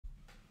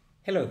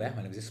Hello there,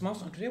 my name is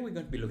Mouse, and today we're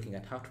going to be looking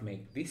at how to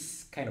make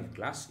this kind of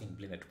glass in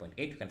Blender 2.8.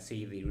 You can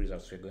see the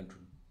results we're going to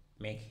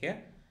make here.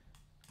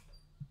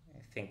 I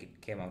think it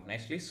came out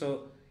nicely.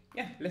 So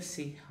yeah, let's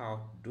see how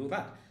to do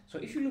that. So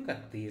if you look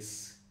at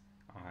these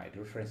the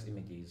reference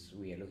images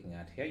we are looking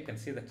at here, you can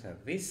see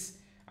that this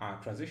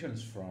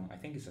transitions from, I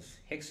think it's a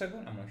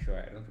hexagon. I'm not sure.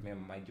 I don't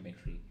remember my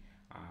geometry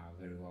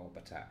very well,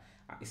 but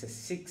it's a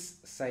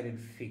six-sided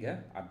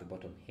figure at the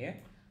bottom here,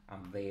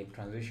 and then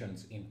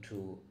transitions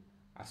into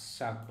a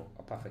circle,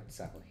 a perfect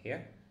circle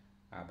here,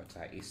 but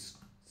it's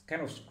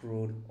kind of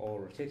screwed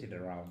or rotated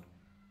around.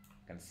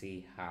 You can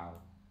see how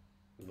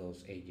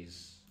those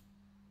edges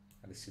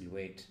and the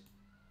silhouette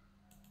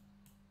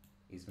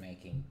is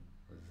making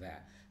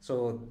there.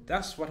 So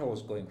that's what I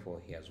was going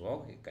for here as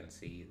well. You can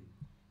see,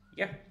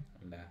 yeah,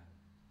 and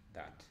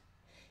that.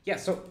 Yeah,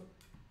 so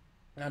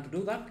now to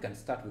do that, we can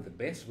start with the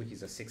base, which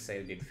is a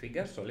six-sided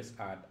figure. So let's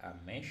add a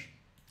mesh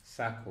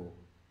circle.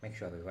 Make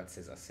sure the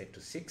vertices are set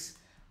to 6.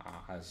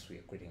 As we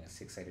are creating a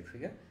six-sided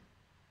figure.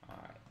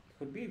 It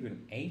could be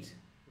even 8,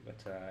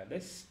 but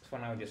let's for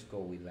now just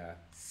go with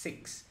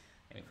 6.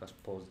 And if I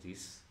first pause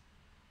this,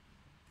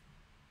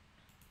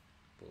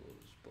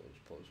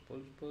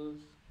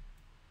 pause.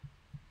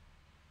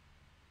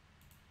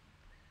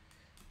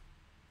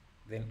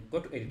 Then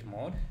go to edit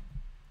mode.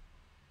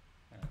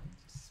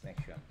 Just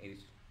make sure I'm edit.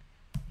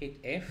 Hit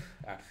F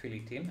at fill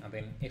it in, and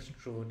then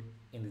extrude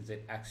in the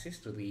Z-axis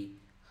to the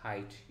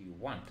height you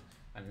want.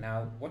 And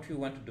now what we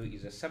want to do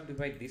is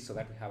subdivide this so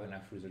that we have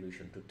enough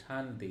resolution to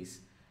turn this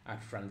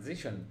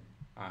transition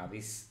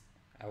this,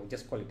 I will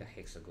just call it a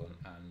hexagon,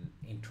 and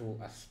into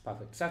a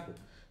perfect circle.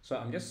 So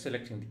I'm just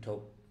selecting the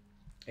top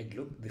edge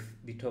loop,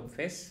 the top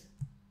face.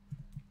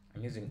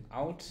 I'm using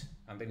Alt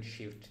and then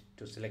Shift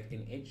to select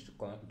an edge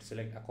to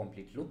select a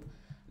complete loop.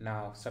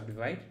 Now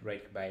subdivide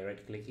by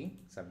right clicking,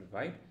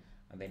 subdivide,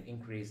 and then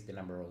increase the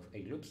number of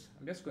edge loops.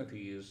 I'm just going to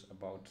use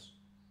about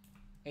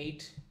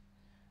 8,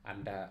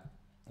 and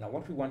now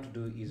what we want to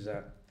do is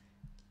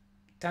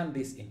turn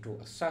this into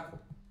a circle,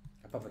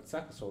 a perfect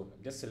circle. So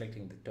I'm just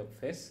selecting the top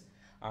face.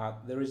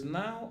 There is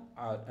now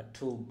a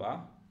toolbar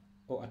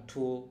or a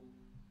tool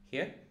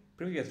here.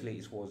 Previously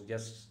it was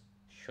just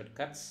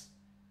shortcuts.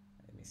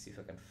 Let me see if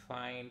I can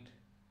find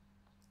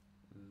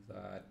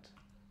that,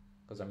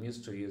 because I'm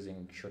used to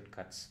using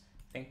shortcuts.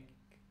 I think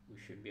we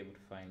should be able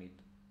to find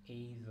it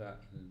either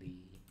in the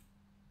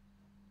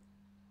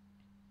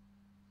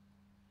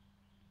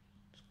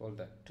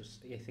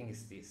I think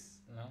it's this.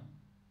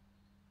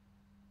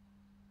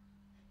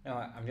 No,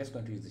 I'm just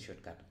going to use the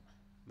shortcut,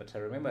 but I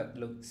remember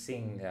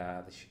seeing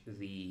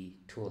the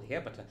tool here.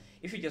 But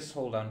if you just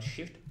hold down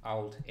Shift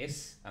Alt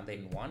S and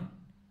then 1,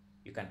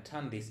 you can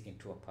turn this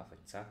into a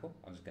perfect circle,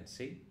 as you can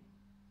see.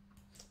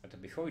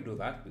 But before we do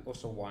that, we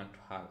also want to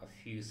have a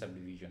few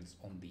subdivisions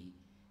on the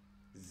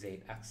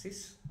Z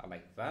axis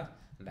like that,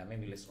 and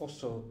maybe let's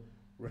also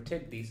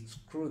rotate this,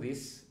 screw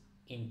this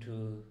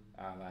into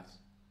that.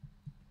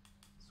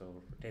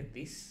 So rotate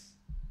this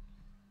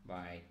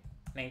by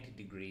 90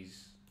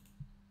 degrees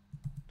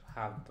to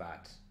have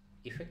that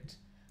effect,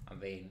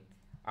 and then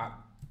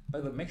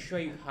by the way, make sure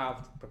you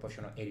have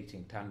proportional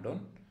editing turned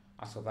on,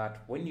 so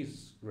that when you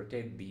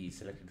rotate the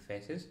selected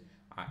faces,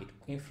 it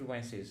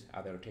influences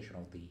the rotation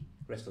of the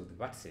rest of the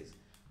vertices.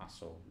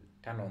 So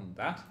turn on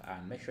that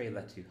and make sure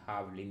that you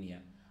have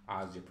linear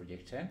as your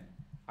projection,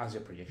 and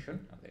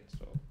then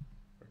so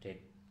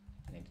rotate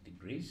 90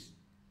 degrees.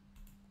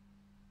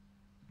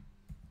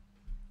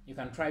 You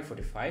can try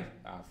 45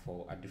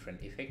 for a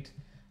different effect,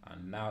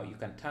 and now you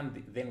can turn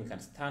then we can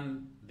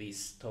turn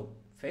this top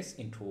face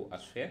into a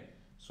sphere.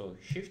 So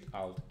Shift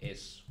Alt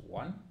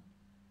S1,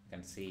 you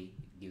can see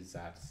it gives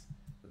us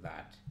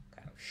that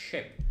kind of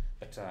shape.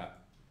 But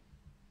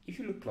if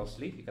you look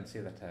closely, you can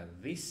see that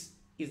this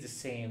is the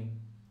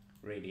same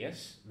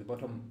radius. The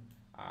bottom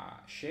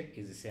shape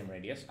is the same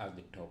radius as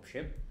the top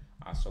shape,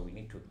 so we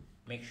need to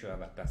make sure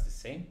that that's the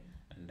same.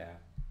 And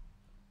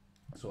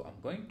so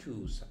I'm going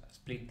to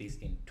split this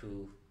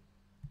into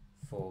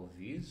 4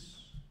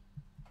 views.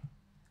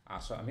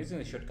 So I'm using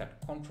the shortcut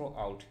Ctrl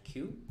Alt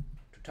Q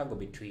to toggle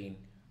between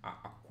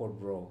a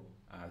quad row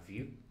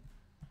view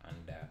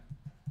and a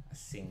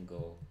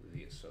single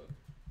view. So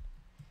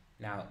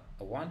now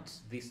I want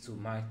this to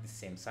match the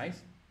same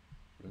size.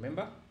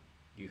 Remember,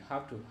 you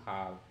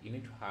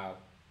need to have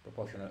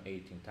proportional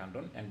editing turned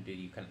on, and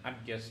you can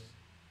adjust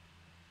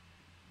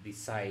the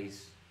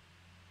size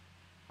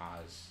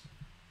as.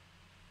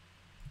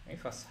 Let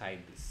me first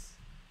hide this.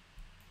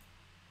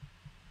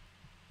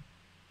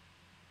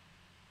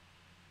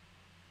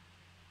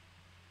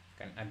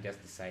 You can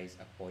adjust the size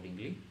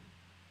accordingly.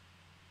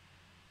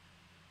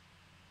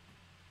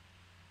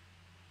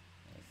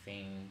 I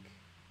think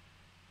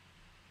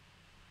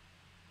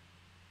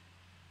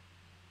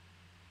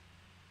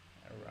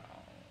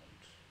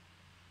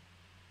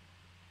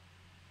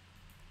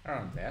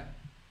around there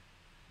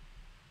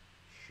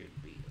should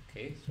be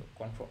okay. So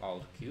Ctrl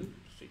Alt Q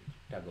to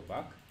toggle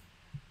back,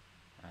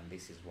 and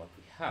this is what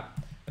we have.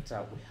 But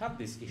we have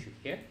this issue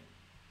here.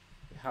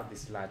 we have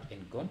this large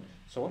end gone.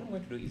 So what I'm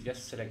going to do is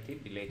just select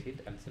it, delete it,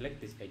 and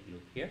select this edge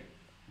loop here.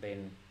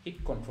 Then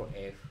hit Ctrl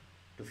F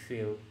to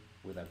fill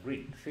with a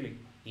grid, fill it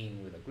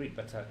in with a grid.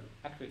 But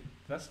actually,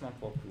 that's not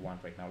what we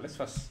want right now. Let's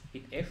first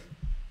hit F,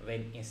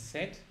 then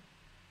insert,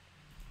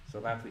 so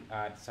that we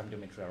add some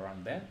geometry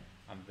around there,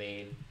 and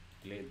then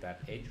delete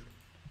that edge.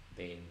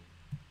 Then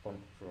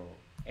Ctrl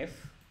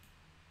F,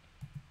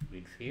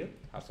 grid fill,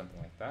 have something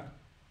like that.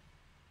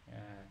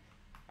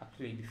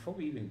 Actually, before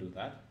we even do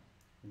that,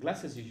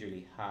 glasses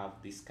usually have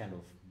this kind of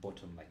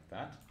bottom like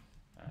that.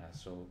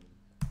 So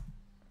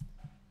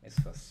let's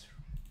first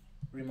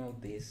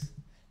remove this.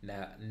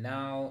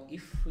 Now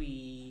if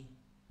we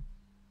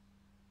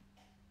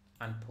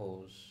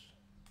unpause,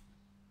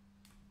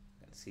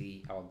 you can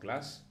see our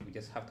glass. We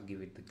just have to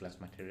give it the glass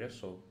material.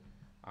 So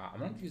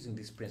I'm not using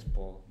this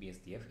principal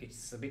BSDF.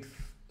 It's a bit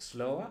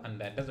slower and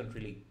that doesn't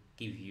really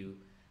give you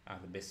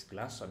the best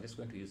glass. So I'm just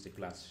going to use the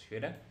glass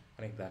shader,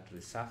 connect that to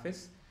the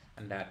surface,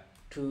 and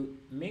to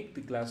make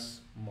the glass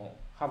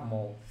have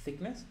more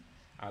thickness,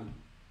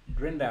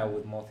 render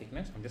with more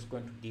thickness, I'm just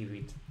going to give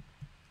it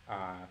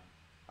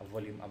a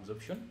volume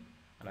absorption,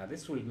 and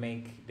this will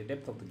make the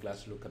depth of the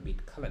glass look a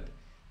bit colored.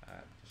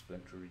 Just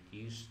going to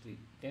reduce the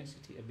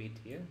density a bit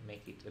here,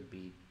 make it a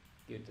bit,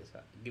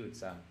 give it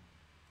some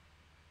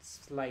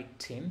slight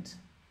tint.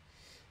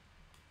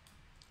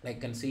 Like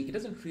you can see, it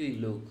doesn't really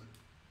look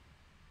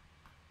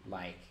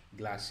like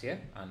glass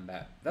here, and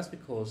that's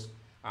because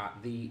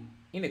the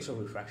index of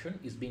refraction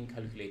is being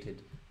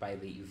calculated by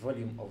the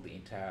volume of the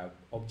entire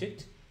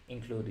object,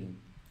 including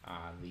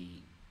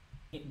the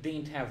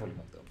entire volume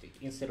of the object,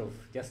 instead of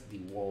just the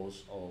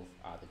walls of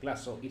the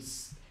glass. So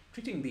it's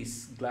treating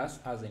this glass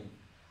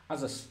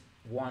as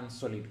one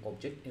solid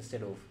object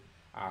instead of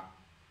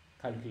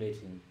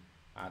calculating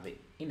the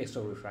index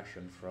of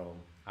refraction from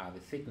the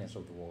thickness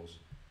of the walls.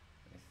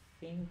 I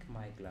think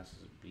my glass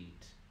is a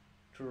bit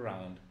too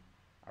round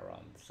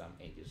around some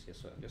edges here,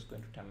 so I'm just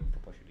going to turn on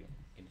proportion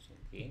editing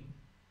again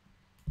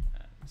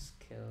and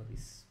scale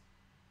this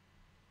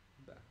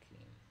back in.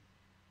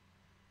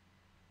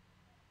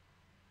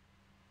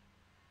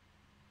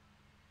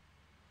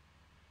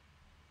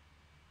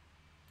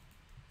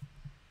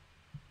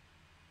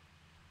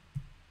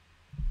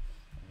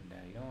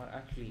 And you know what,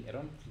 actually I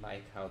don't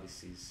like how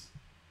this is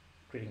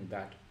creating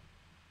that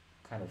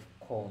kind of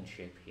cone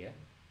shape here,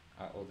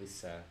 or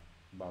this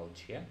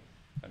bulge here.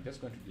 I'm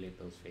just going to delete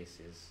those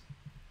faces.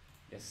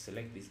 Just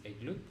select this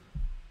edge loop,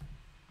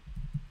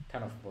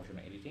 turn off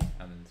proportional editing,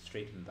 and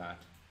straighten that,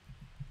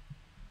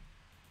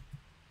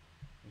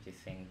 which I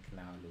think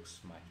now looks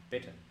much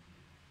better.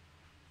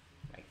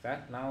 Like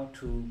that. Now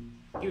to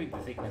give it the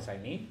thickness I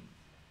need,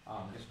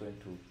 I'm just going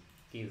to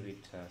give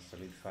it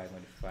solidify,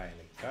 modify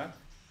like that,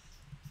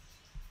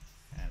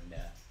 and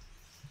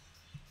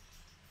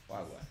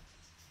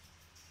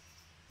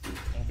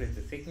increase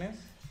the thickness.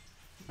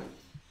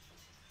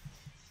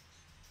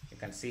 You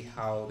can see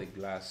how the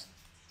glass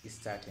is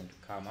starting to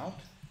come out.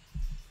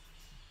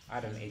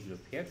 Add an edge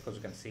loop here because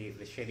you can see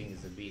the shading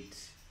is a bit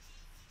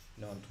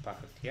not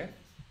perfect here,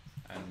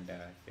 and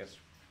just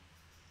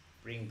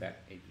bring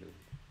that edge loop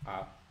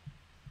up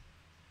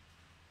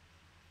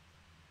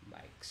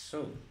like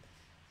so.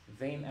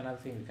 Then another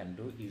thing we can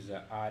do is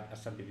add a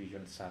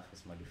subdivision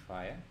surface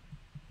modifier.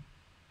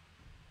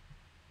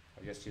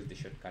 I'll just use the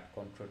shortcut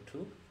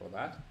Ctrl+2 for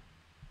that.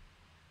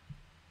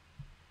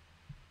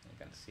 You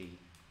can see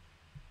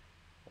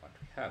what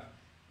we have.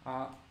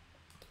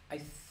 I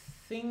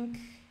think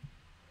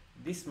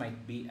this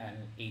might be an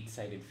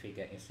 8-sided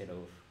figure instead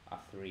of a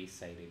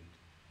 3-sided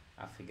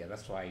figure.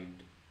 That's why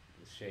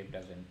the shape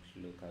doesn't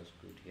look as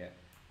good here.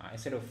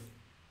 Instead of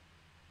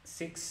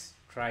 6,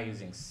 try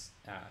using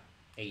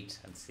 8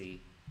 and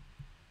see.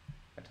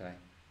 But I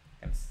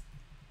can,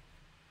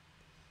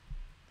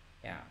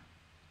 yeah.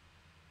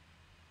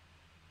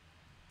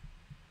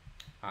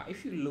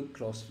 If you look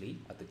closely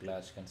at the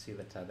glass, you can see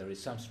that there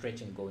is some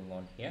stretching going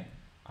on here.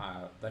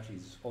 That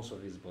is also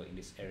visible in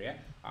this area.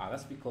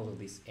 That's because of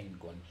this end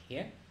gone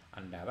here,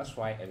 and that's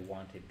why I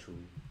wanted to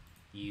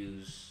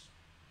use,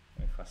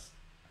 let me first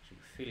actually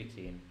fill it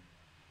in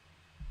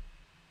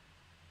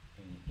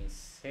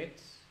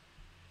insert,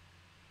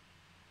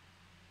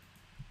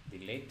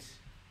 delete,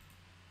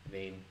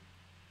 then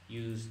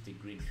use the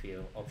grid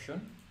fill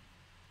option,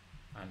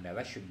 and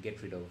that should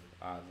get rid of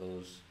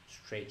those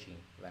stretching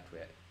that were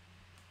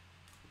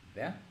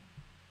there.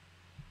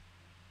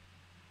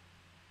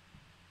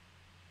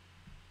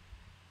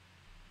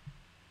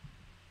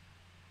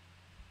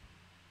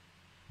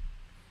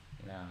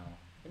 Now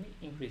let me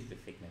increase the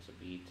thickness a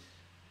bit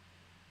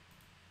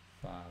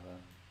further,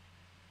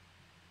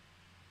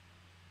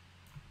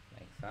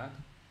 like that.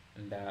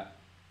 And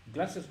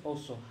glasses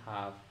also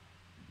have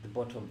the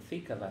bottom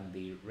thicker than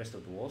the rest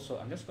of the wall, so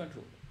I'm just going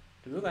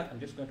to do that. I'm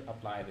just going to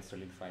apply the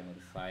solidify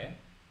modifier.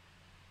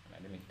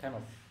 And let me turn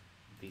off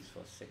this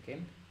for a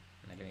second,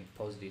 and let me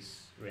pause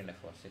this render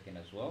for a second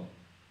as well,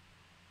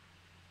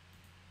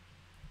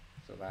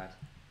 so that,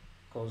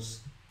 because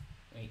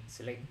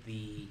select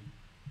the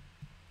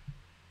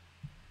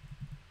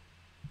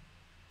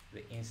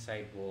the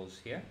inside walls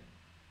here.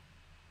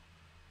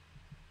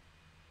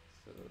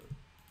 So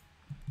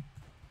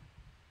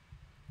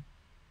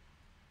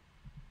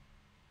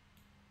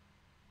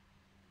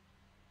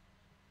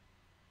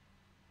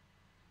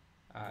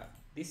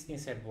this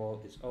inside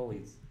wall is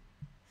always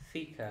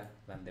thicker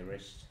than the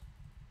rest,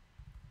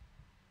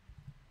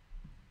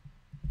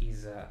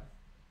 is a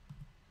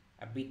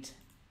bit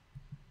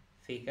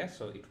thicker,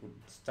 so it would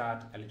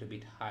start a little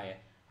bit higher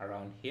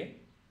around here,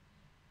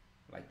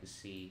 like you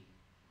see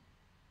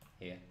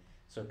here.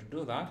 So to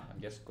do that,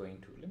 I'm just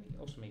going to, let me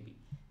also maybe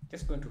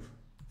just going to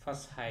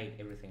first hide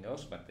everything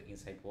else but the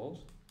inside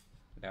walls.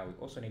 Now we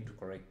also need to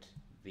correct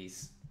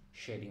this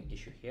shading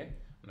issue here.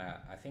 Now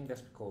I think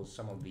that's because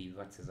some of the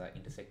vertices are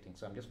intersecting,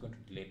 so I'm just going to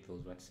delete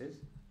those vertices.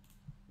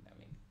 I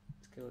mean,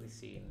 scale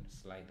this in,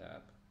 slide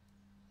up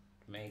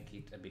to make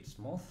it a bit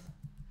smooth,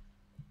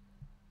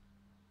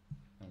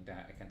 and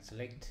I can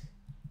select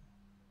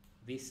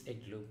this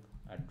edge loop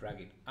and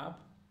drag it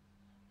up,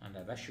 and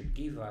that should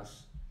give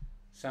us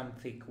some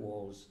thick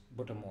walls,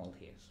 bottom wall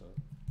here. So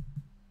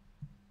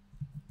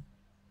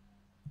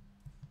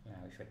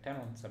now if I turn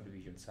on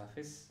subdivision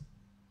surface,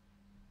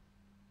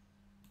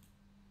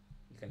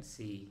 you can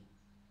see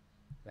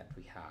that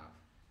we have,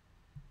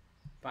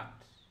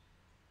 but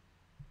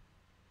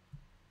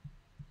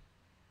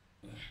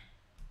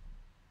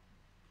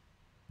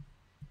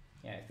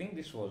yeah, I think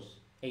this was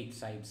 8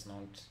 sides,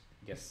 not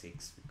just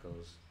 6,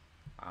 because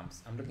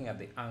I'm looking at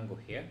the angle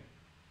here.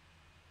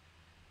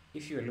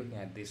 If you're looking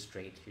at this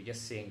straight, you're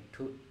just seeing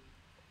 2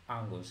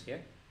 angles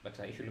here, but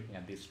if you're looking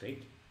at this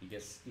straight, you're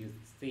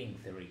seeing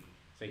 3.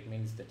 So it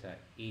means that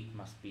it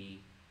must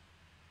be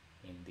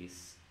in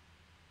this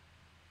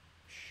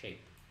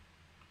shape,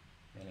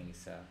 meaning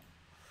it's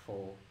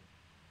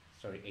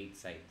 8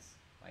 sides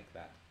like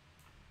that.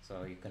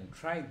 So you can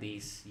try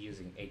this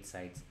using 8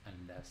 sides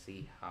and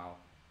see how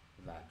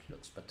that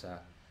looks. But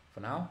for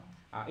now,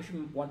 if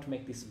you want to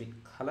make this a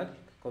bit colored,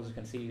 because you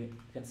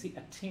can see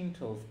a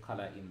tint of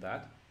color in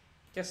that,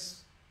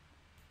 just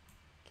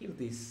give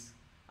this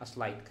a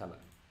slight color.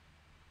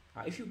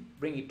 If you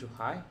bring it too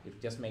high, it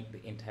will just make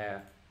the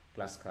entire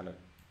glass colored.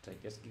 So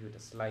just give it a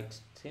slight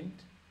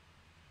tint,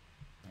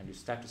 and you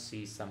start to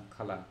see some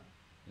color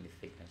in the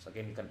thickness.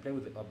 Again, you can play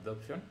with the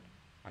absorption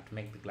to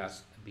make the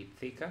glass a bit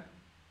thicker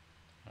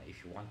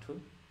if you want to.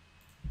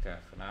 Okay,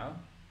 for now,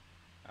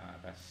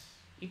 that's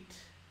it.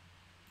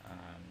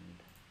 And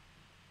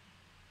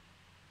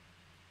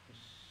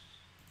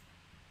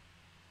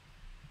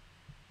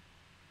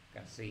you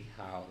can see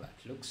how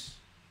that looks.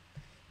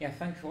 Yeah,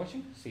 thanks for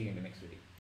watching. See you in the next video.